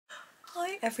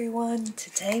Hi everyone,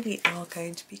 today we are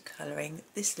going to be colouring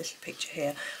this little picture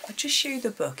here. I'll just show you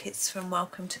the book. It's from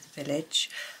Welcome to the Village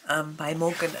by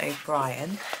Morgan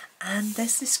O'Brien, and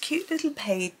there's this cute little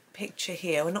picture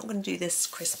here. We're not going to do this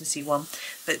Christmassy one,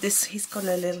 but he's got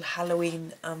a little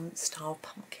Halloween style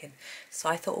pumpkin, so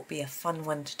I thought it would be a fun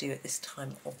one to do at this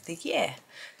time of the year.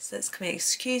 So let's come in.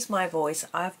 Excuse my voice,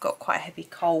 I've got quite a heavy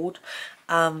cold.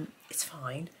 It's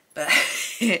fine, but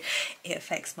it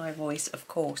affects my voice, of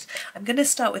course. I'm going to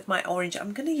start with my orange.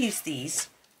 I'm going to use these.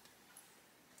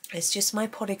 It's just my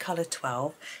Polycolor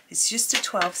 12. It's just a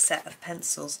 12 set of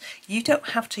pencils. You don't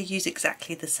have to use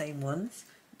exactly the same ones,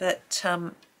 but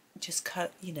just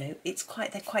cut, you know,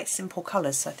 they're quite simple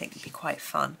colours, so I think it'd be quite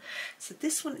fun. So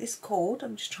this one is called,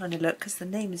 I'm just trying to look because the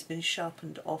name has been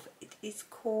sharpened off. It is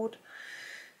called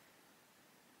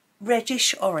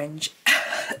Reddish Orange.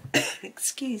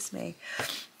 Excuse me.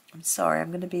 I'm sorry,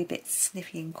 I'm going to be a bit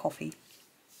sniffy and coughy.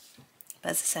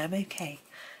 But as I say, I'm okay.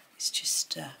 It's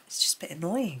just a bit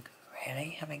annoying,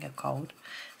 really, having a cold,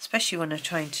 especially when I'm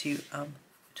trying to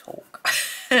talk.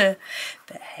 But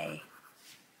hey,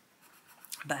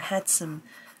 but I had some.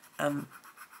 It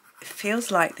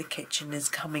feels like the kitchen is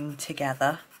coming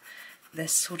together.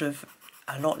 There's sort of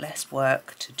a lot less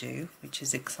work to do, which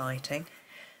is exciting.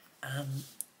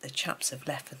 The chaps have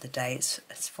left for the day.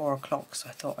 It's 4 o'clock, so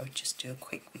I thought I would just do a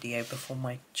quick video before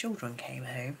my children came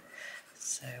home.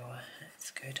 So it's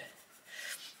good.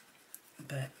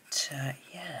 But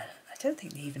yeah, I don't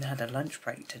think they even had a lunch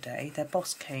break today. Their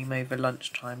boss came over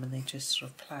lunchtime and they just sort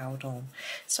of ploughed on.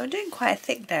 So I'm doing quite a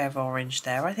thick layer of orange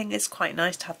there. I think it's quite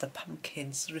nice to have the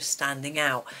pumpkins sort of standing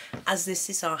out, as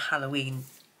this is our Halloween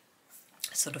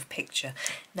sort of picture.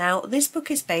 Now, this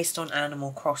book is based on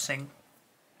Animal Crossing.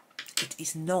 It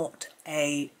is not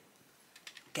a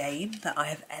game that I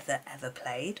have ever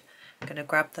played. I'm going to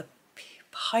grab the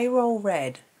Pyro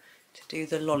Red to do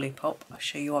the lollipop. I'll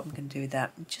show you what I'm going to do with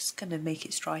that. I'm just going to make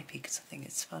it stripy because I think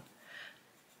it's fun.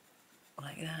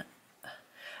 Like that.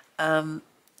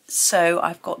 So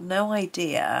I've got no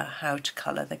idea how to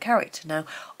colour the character. Now,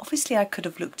 obviously I could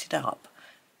have looked it up,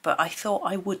 but I thought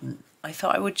I wouldn't. I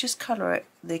thought I would just colour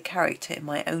the character in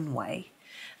my own way.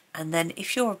 And then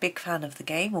if you're a big fan of the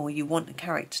game or you want the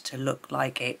character to look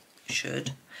like it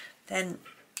should, then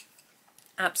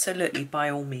absolutely, by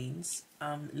all means,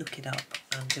 look it up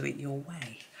and do it your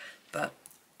way. But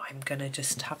I'm going to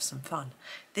just have some fun.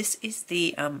 This is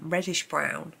the reddish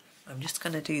brown. I'm just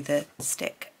going to do the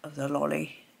stick of the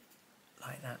lolly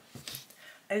like that.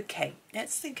 Okay,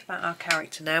 let's think about our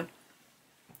character now.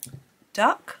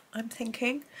 Duck, I'm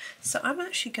thinking. So I'm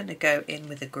actually going to go in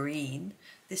with a green.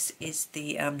 This is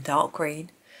the dark green.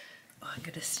 Oh, I'm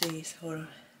going to sneeze, hold on.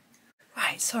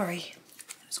 Right, sorry.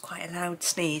 It was quite a loud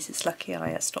sneeze. It's lucky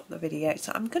I stopped the video.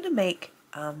 So I'm going to make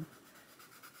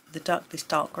this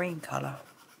dark green colour.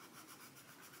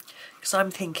 Because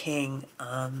I'm thinking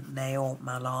male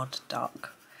mallard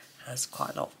duck has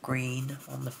quite a lot of green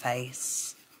on the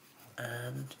face.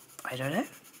 And I don't know.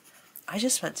 I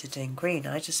just fancied doing green.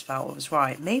 I just felt it was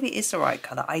right. Maybe it is the right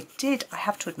colour. I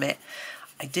have to admit,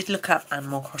 I did look up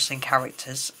Animal Crossing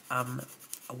characters a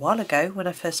while ago when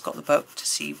I first got the book to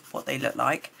see what they look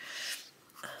like.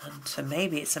 And so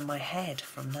maybe it's in my head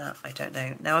from that. I don't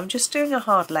know. Now I'm just doing a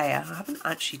hard layer. I haven't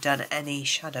actually done any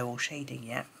shadow or shading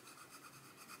yet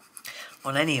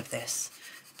on any of this.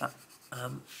 But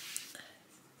I've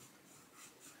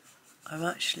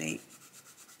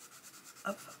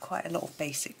got quite a lot of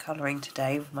basic colouring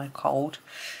today with my cold.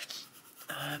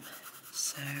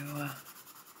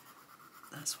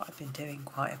 That's what I've been doing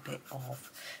quite a bit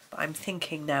of. But I'm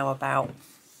thinking now about,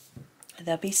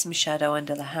 there'll be some shadow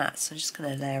under the hat, so I'm just going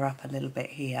to layer up a little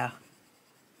bit here.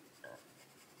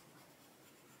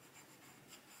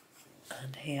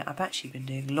 And here, I've actually been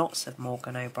doing lots of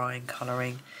Morgan O'Brien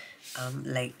colouring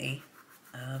lately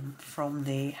from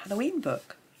the Halloween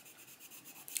book,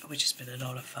 which has been a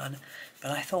lot of fun.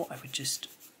 But I thought I would just,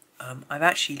 I've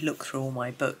actually looked through all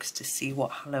my books to see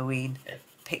what Halloween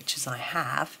pictures I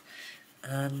have.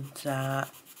 And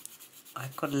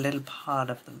I've got a little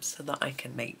pile of them so that I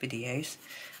can make videos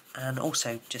and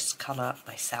also just colour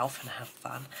myself and have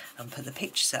fun and put the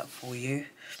pictures up for you.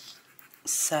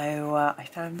 So I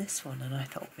found this one and I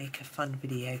thought I'd make a fun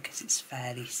video because it's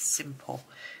fairly simple,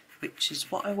 which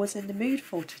is what I was in the mood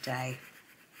for today.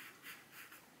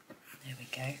 There we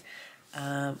go.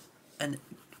 And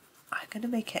I'm going to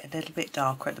make it a little bit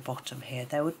darker at the bottom here.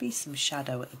 There would be some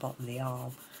shadow at the bottom of the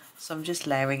arm. So I'm just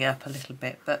layering up a little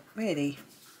bit, but really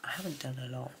I haven't done a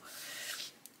lot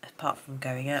apart from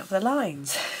going out the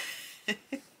lines.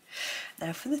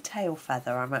 Now for the tail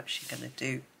feather, I'm actually going to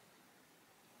do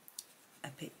a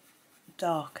bit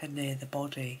darker near the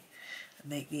body and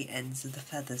make the ends of the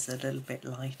feathers a little bit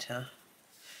lighter.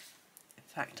 In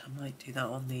fact, I might do that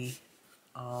on the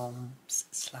arms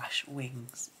 /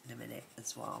 wings in a minute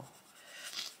as well.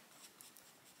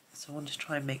 So I want to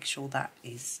try and make sure that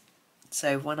is,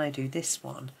 so when I do this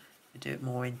one, I do it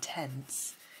more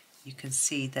intense, you can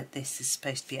see that this is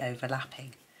supposed to be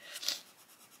overlapping,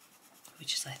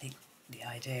 which is I think the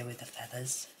idea with the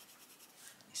feathers.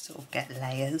 You sort of get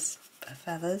layers of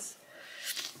feathers.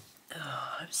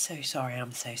 Oh, I'm so sorry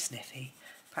I'm so sniffy.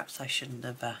 Perhaps I shouldn't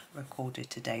have recorded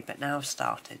today, but now I've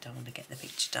started, I want to get the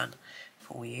picture done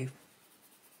for you.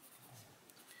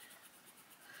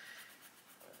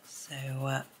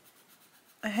 So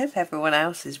I hope everyone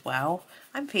else is well.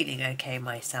 I'm feeling okay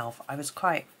myself. I was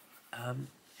quite,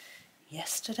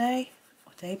 yesterday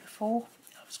or day before,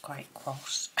 I was quite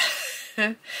cross.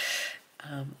 The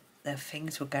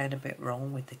things were going a bit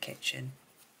wrong with the kitchen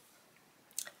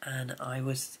and I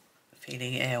was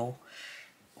feeling ill.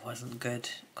 It wasn't a good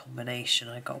combination.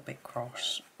 I got a bit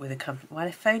cross with a company. Well,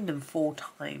 I phoned them 4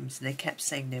 times and they kept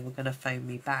saying they were going to phone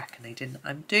me back and they didn't.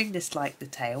 I'm doing this like the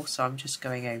tail, so I'm just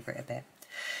going over it a bit.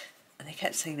 And they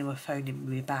kept saying they were phoning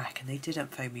me back and they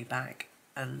didn't phone me back,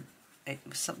 and it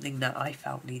was something that I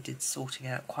felt needed sorting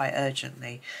out quite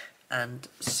urgently, and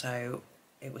so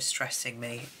it was stressing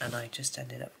me and I just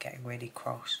ended up getting really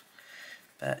cross.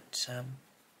 But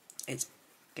it's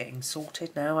getting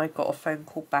sorted now. I got a phone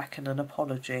call back and an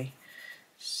apology,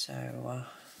 so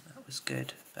that was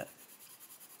good. But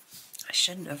I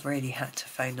shouldn't have really had to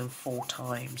phone them 4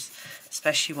 times,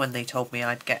 especially when they told me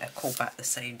I'd get a call back the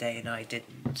same day and I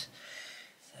didn't.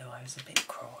 So I was a bit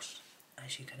cross,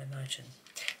 as you can imagine.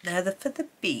 Now for the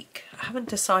beak, I haven't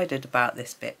decided about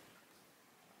this bit.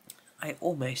 I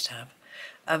almost have.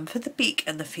 For the beak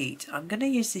and the feet, I'm going to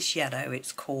use this yellow.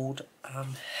 It's called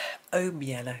Ohm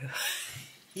Yellow.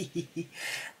 It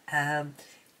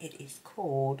is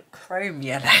called Chrome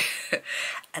Yellow.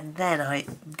 And then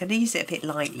I'm going to use it a bit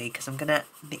lightly because I'm going to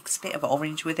mix a bit of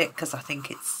orange with it because I think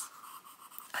it's,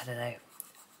 I don't know,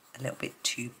 a little bit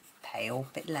too pale,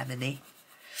 a bit lemony.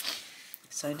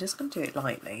 So I'm just going to do it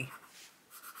lightly.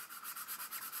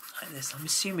 Like this. I'm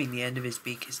assuming the end of his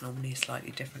beak is normally a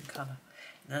slightly different colour.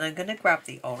 And then I'm going to grab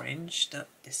the orange,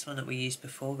 this one that we used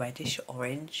before, reddish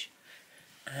orange,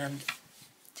 and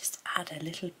just add a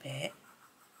little bit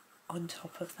on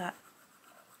top of that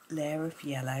layer of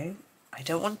yellow. I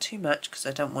don't want too much because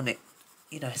I don't want it,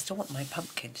 you know, I still want my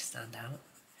pumpkin to stand out.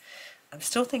 I'm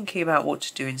still thinking about what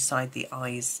to do inside the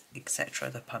eyes, etc.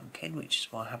 of the pumpkin, which is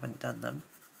why I haven't done them.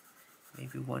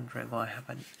 Maybe wondering why I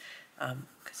haven't,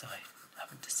 because I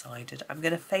haven't decided. I'm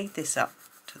going to fade this up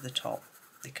to the top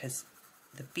because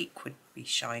the beak would be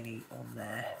shiny on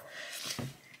there.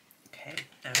 Okay,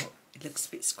 now it looks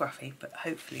a bit scruffy, but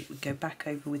hopefully we go back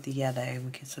over with the yellow and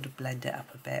we can sort of blend it up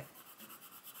a bit.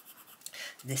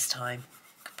 And this time,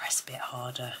 press a bit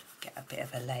harder, get a bit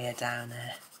of a layer down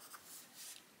there.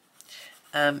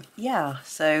 Yeah,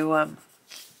 so I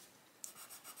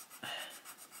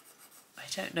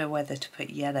don't know whether to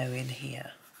put yellow in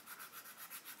here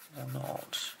or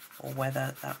not, or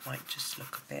whether that might just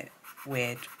look a bit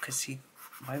weird because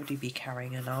why would he be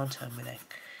carrying a lantern with a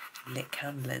lit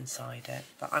candle inside it?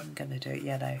 But I'm going to do it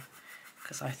yellow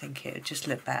because I think it would just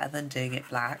look better than doing it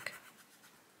black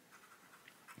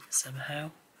somehow.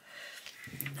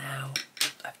 Now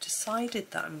I've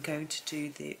decided that I'm going to do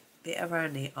the bit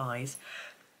around the eyes,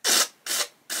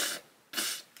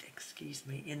 excuse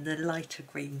me, in the lighter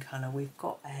green colour. We've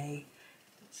got a,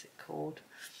 what's it called,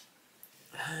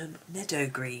 meadow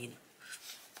green.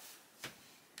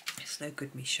 It's no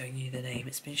good me showing you the name,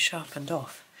 it's been sharpened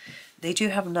off. They do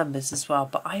have numbers as well,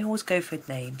 but I always go for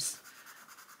names.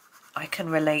 I can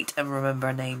relate and remember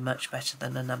a name much better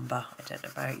than a number. I don't know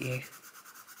about you.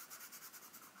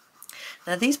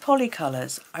 Now these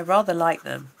Polycolors, I rather like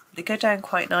them. They go down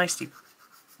quite nicely,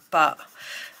 but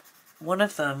one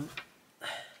of them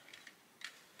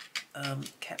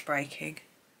kept breaking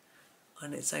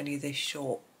and it's only this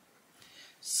short.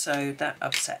 So that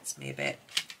upsets me a bit.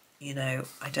 You know,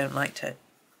 I don't like to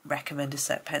recommend a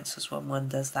set of pencils when one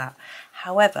does that.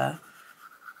 However,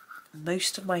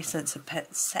 most of my sets of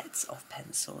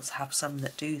pencils have some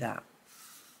that do that.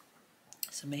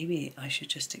 So maybe I should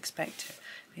just expect it.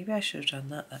 Maybe I should have done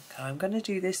that colour. I'm going to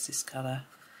do this colour,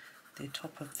 the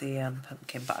top of the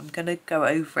pumpkin, but I'm going to go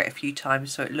over it a few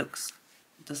times so it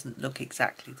doesn't look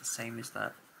exactly the same as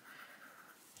that.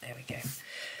 There we go.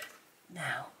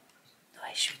 Now,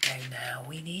 where should we go now?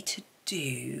 We need to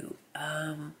do,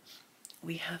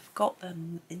 we have got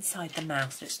them inside the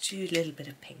mouth. Let's do a little bit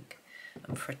of pink.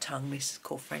 And for a tongue, this is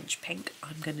called French pink.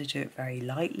 I'm going to do it very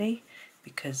lightly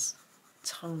because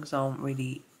tongues aren't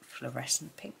really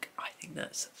fluorescent pink. I think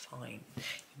that's fine.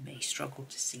 You may struggle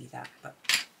to see that, but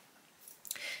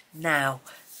now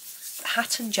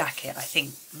hat and jacket I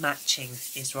think matching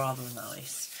is rather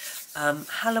nice.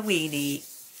 Halloweeny,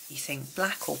 you think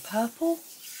black or purple?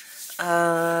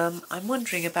 I'm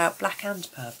wondering about black and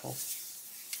purple.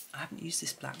 I haven't used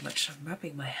this black much, so I'm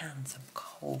rubbing my hands, I'm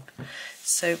cold.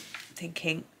 So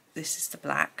thinking this is the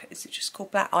black. Is it just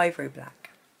called black? Ivory black.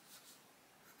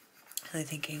 And I'm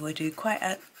thinking we'll do quite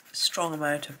a strong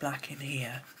amount of black in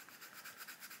here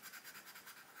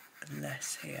and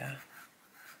less here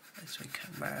as we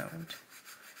come round.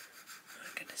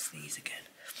 I'm going to sneeze again.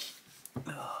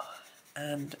 Oh,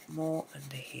 and more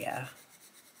under here,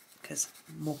 because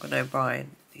Morgan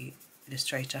O'Brien, the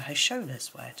illustrator, has shown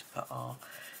us where to put our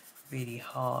really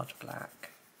hard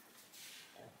black.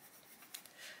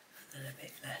 And a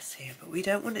bit less here, but we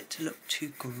don't want it to look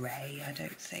too grey, I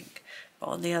don't think. But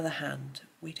on the other hand,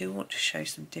 we do want to show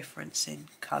some difference in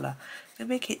colour. I'm going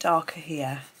to make it darker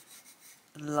here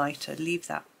and lighter, leave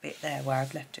that bit there where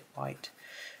I've left it white.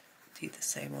 Do the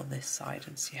same on this side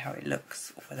and see how it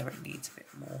looks, or whether it needs a bit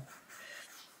more.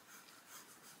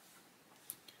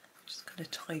 Just going to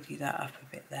tidy that up a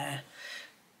bit there.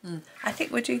 I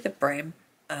think we'll do the brim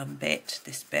bit,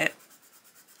 this bit,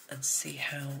 and see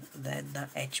how then that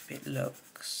edge bit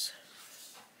looks.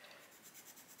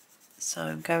 So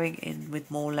I'm going in with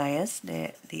more layers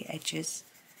near the edges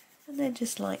and then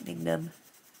just lightening them,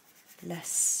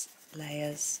 less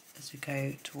layers as we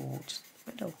go towards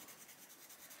the middle.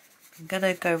 I'm going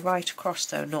to go right across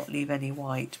though, not leave any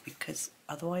white, because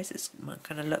otherwise it's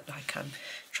going to look like I'm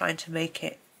trying to make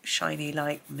it shiny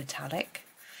like metallic.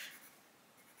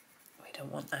 We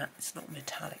don't want that, it's not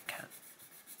metallic, cat.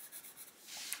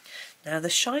 Now the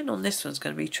shine on this one's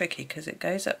going to be tricky because it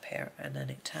goes up here and then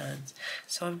it turns.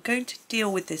 So I'm going to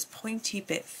deal with this pointy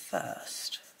bit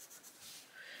first.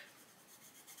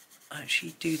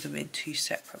 Actually do them in two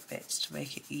separate bits to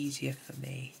make it easier for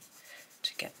me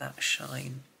to get that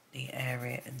shiny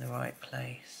area in the right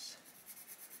place.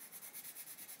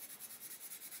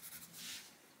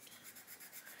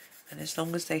 And as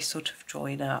long as they sort of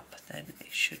join up, then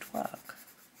it should work.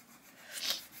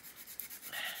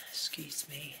 Excuse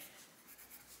me.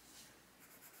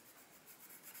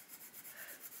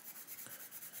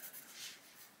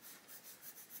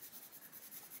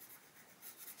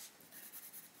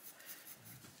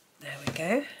 There we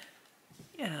go.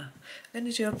 Yeah, I'm going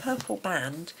to do a purple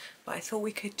band, but I thought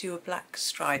we could do a black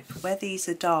stripe. Where these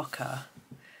are darker,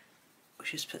 we'll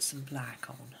just put some black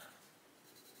on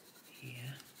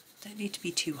here. Don't need to be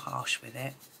too harsh with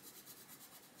it.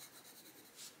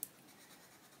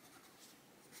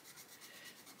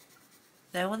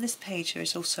 Now on this page there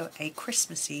is also a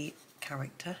Christmassy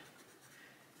character,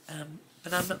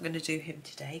 but I'm not going to do him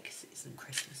today because it isn't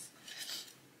Christmas.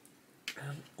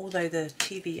 Although the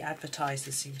TV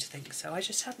advertisers seem to think so. I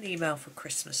just had an email for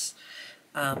Christmas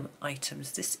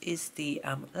items. This is the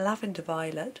lavender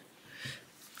violet,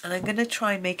 and I'm going to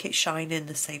try and make it shine in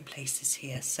the same places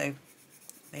here, so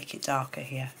make it darker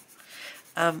here.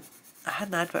 I had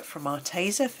an advert from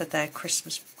Arteza for their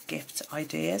Christmas gift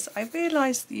ideas. I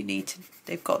realised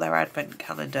they've got their advent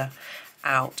calendar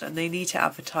out and they need to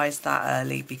advertise that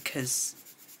early because,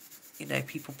 you know,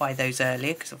 people buy those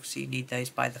earlier because obviously you need those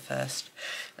by the 1st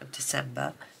of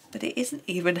December. But it isn't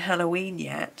even Halloween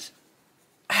yet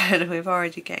and we're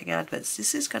already getting adverts.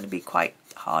 This is going to be quite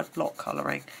hard block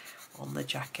colouring on the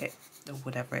jacket or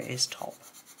whatever it is, top.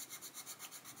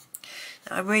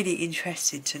 Now, I'm really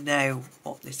interested to know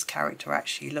what this character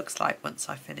actually looks like once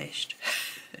I've finished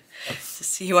to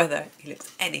see whether he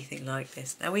looks anything like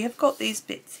this. Now we have got these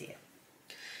bits here.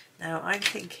 Now I'm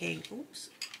thinking, oops,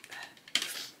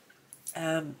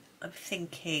 I'm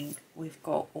thinking we've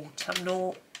got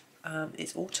autumnal,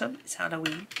 it's autumn, it's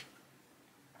Halloween.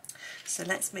 So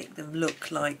let's make them look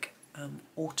like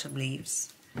autumn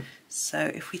leaves.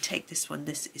 So if we take this one,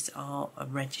 this is our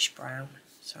reddish brown.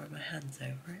 Sorry, my hand's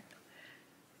over it.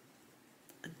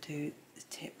 And do the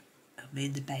tip,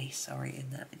 the base, sorry, in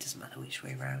that. It doesn't matter which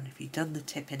way around. If you've done the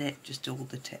tip in it, just do all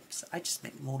the tips. I just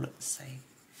make them all look the same.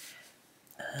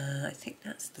 I think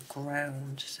that's the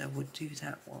ground, so we'll do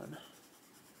that one.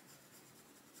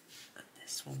 And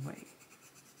this one,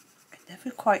 I'm never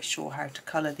quite sure how to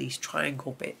colour these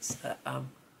triangle bits that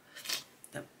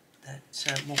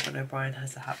Morgan O'Brien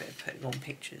has the habit of putting on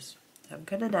pictures. So I'm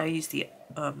going to now use the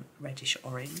reddish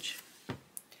orange.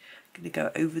 I'm going to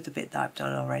go over the bit that I've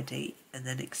done already and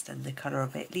then extend the colour a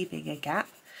bit, leaving a gap.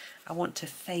 I want to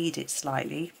fade it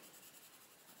slightly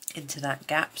into that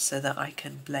gap so that I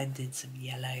can blend in some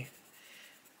yellow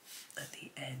at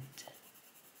the end.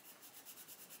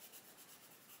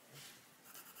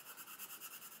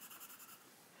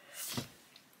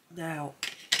 Now,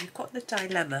 you've got the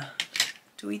dilemma.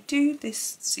 Do we do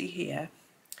this, see here,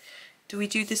 do we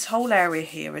do this whole area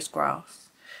here as grass?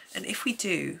 And if we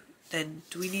do, then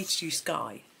do we need to do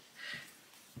sky?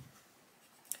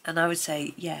 And I would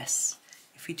say yes.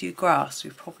 If we do grass, we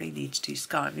probably need to do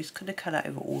sky. I'm just going to colour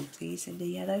over all of these in the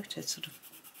yellow to sort of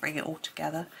bring it all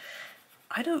together.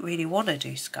 I don't really want to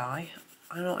do sky.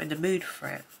 I'm not in the mood for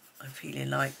it. I'm feeling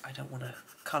like I don't want to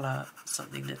colour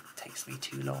something that takes me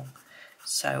too long.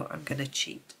 So I'm going to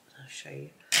cheat. I'll show you.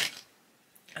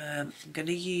 I'm going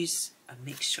to use a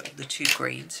mixture of the two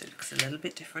greens so it looks a little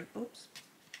bit different. Oops.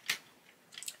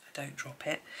 I don't drop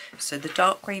it. So the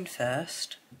dark green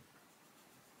first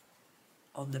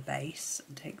on the base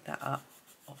and take that up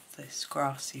off this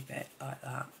grassy bit like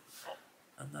that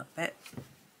and that bit.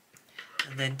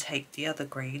 And then take the other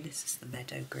green, this is the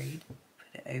meadow green,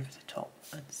 put it over the top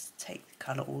and take the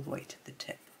colour all the way to the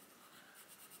tip.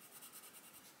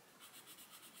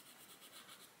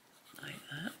 Like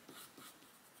that.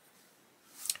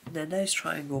 And then those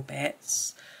triangle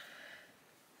bits,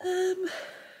 I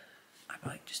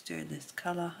might just do in this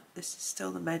colour. This is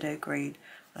still the meadow green.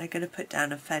 I'm going to put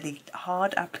down a fairly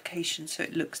hard application so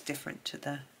it looks different to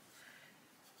the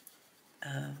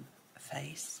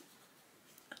face.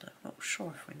 And I'm not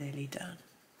sure if we're nearly done.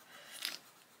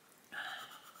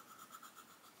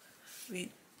 I mean,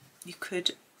 you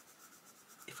could,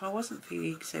 if I wasn't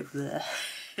feeling so bleh,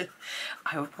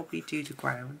 I would probably do the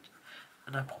ground.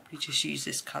 And I'll probably just use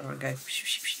this colour and go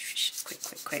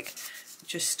quick,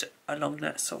 just along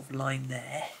that sort of line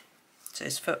there. So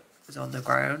his foot was on the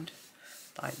ground,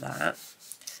 like that.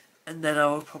 And then I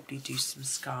will probably do some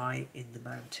sky in the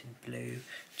mountain blue,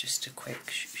 just a quick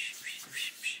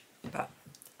but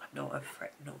I'm not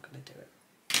going to do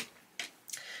it.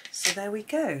 So there we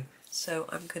go. So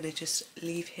I'm going to just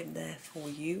leave him there for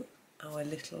you, our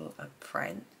little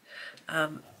friend.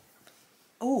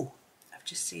 Oh, I've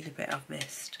just seen a bit I've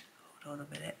missed. Hold on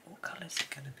a minute. What colour is it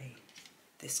going to be?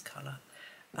 This colour.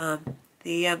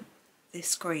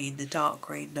 This green, the dark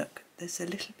green. Look, there's a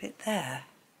little bit there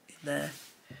in there.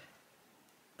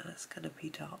 That's going to be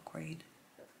dark green.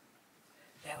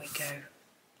 There we go.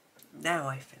 Now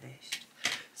I finished.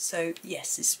 So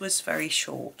yes, this was very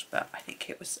short, but I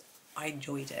think I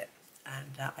enjoyed it,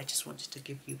 and I just wanted to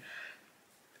give you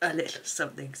a little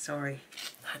something. Sorry,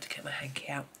 I had to get my hanky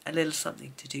out. A little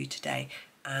something to do today,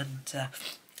 and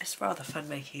it's rather fun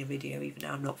making a video, even though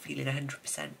I'm not feeling 100%,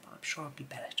 but I'm sure I'll be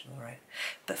better tomorrow.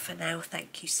 But for now,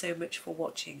 thank you so much for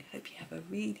watching. Hope you have a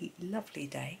really lovely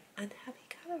day and happy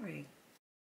colouring.